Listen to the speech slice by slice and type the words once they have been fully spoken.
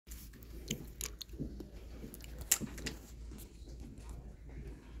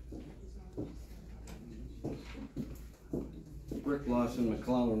Rick Lawson,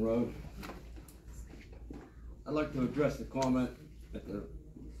 McClellan Road. I'd like to address the comment at the,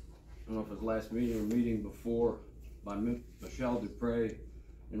 I don't know if it was last meeting or meeting before, by Michelle Dupre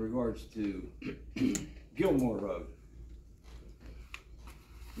in regards to Gilmore Road.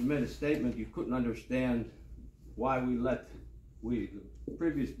 You made a statement you couldn't understand why the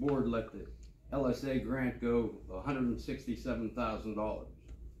previous board let the LSA grant go $167,000.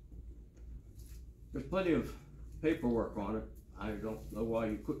 There's plenty of paperwork on it. I don't know why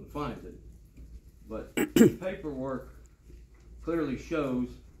you couldn't find it, but the paperwork clearly shows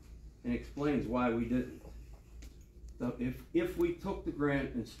and explains why we didn't. So if we took the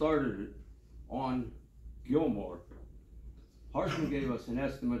grant and started it on Gilmore, Harshman gave us an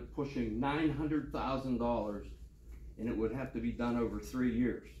estimate pushing $900,000, and it would have to be done over 3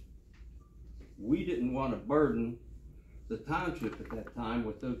 years. We didn't want to burden the township at that time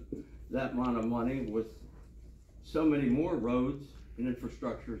with that amount of money, with so many more roads and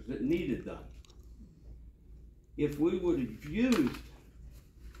infrastructures that needed done. If we would have used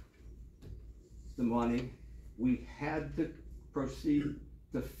the money, we had to proceed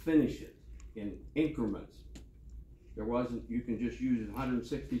to finish it in increments. There wasn't, you can just use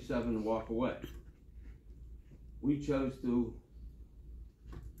 167 and walk away. We chose to,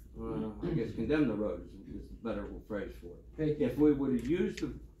 I guess, condemn the road is a better phrase for it. If we would have used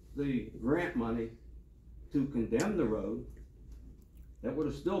the grant money to condemn the road, that would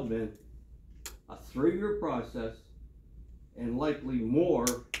have still been a 3-year process and likely more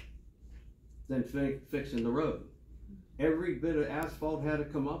than fixing the road. Every bit of asphalt had to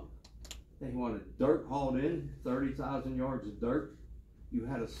come up. They wanted dirt hauled in, 30,000 yards of dirt. You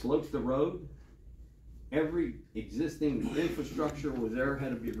had to slope the road. Every existing infrastructure was there,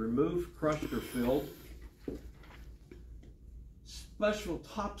 had to be removed, crushed, or filled. Special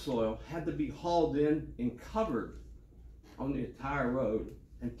topsoil had to be hauled in and covered on the entire road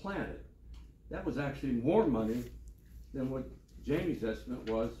and planted. That was actually more money than what Jamie's estimate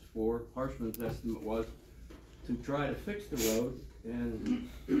was, for Harshman's estimate was, to try to fix the road. And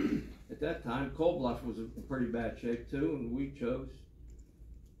at that time, Cold Bluff was in pretty bad shape too, and we chose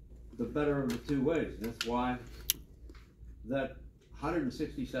the better of the two ways. And that's why that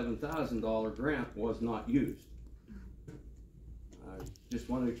 $167,000 grant was not used. I just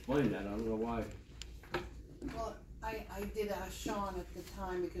want to explain that. I don't know why. Well, I did ask Sean at the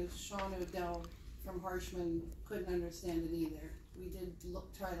time, because Sean O'Dell from Harshman couldn't understand it either. We did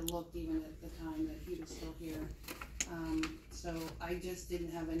try to look even at the time that he was still here. So I just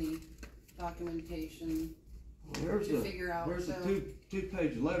didn't have any documentation to figure out. There's a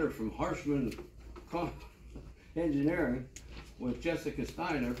two-page letter from Harshman Engineering with Jessica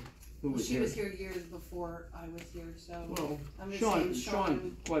Steiner, who was She here. was here years before I was here, so Well, I'm just saying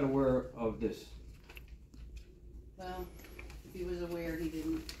Sean's quite aware of this. Well, if he was aware, he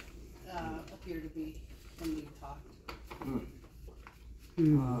didn't appear to be when we talked.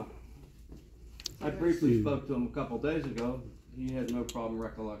 I briefly spoke to him a couple days ago. He had no problem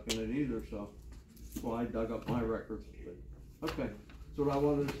recollecting it either, so well, I dug up my records. But, okay, that's what I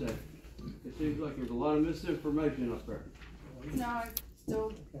wanted to say. It seems like there's a lot of misinformation up there. No, I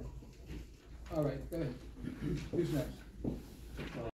still. Okay. All right, go ahead. Who's next?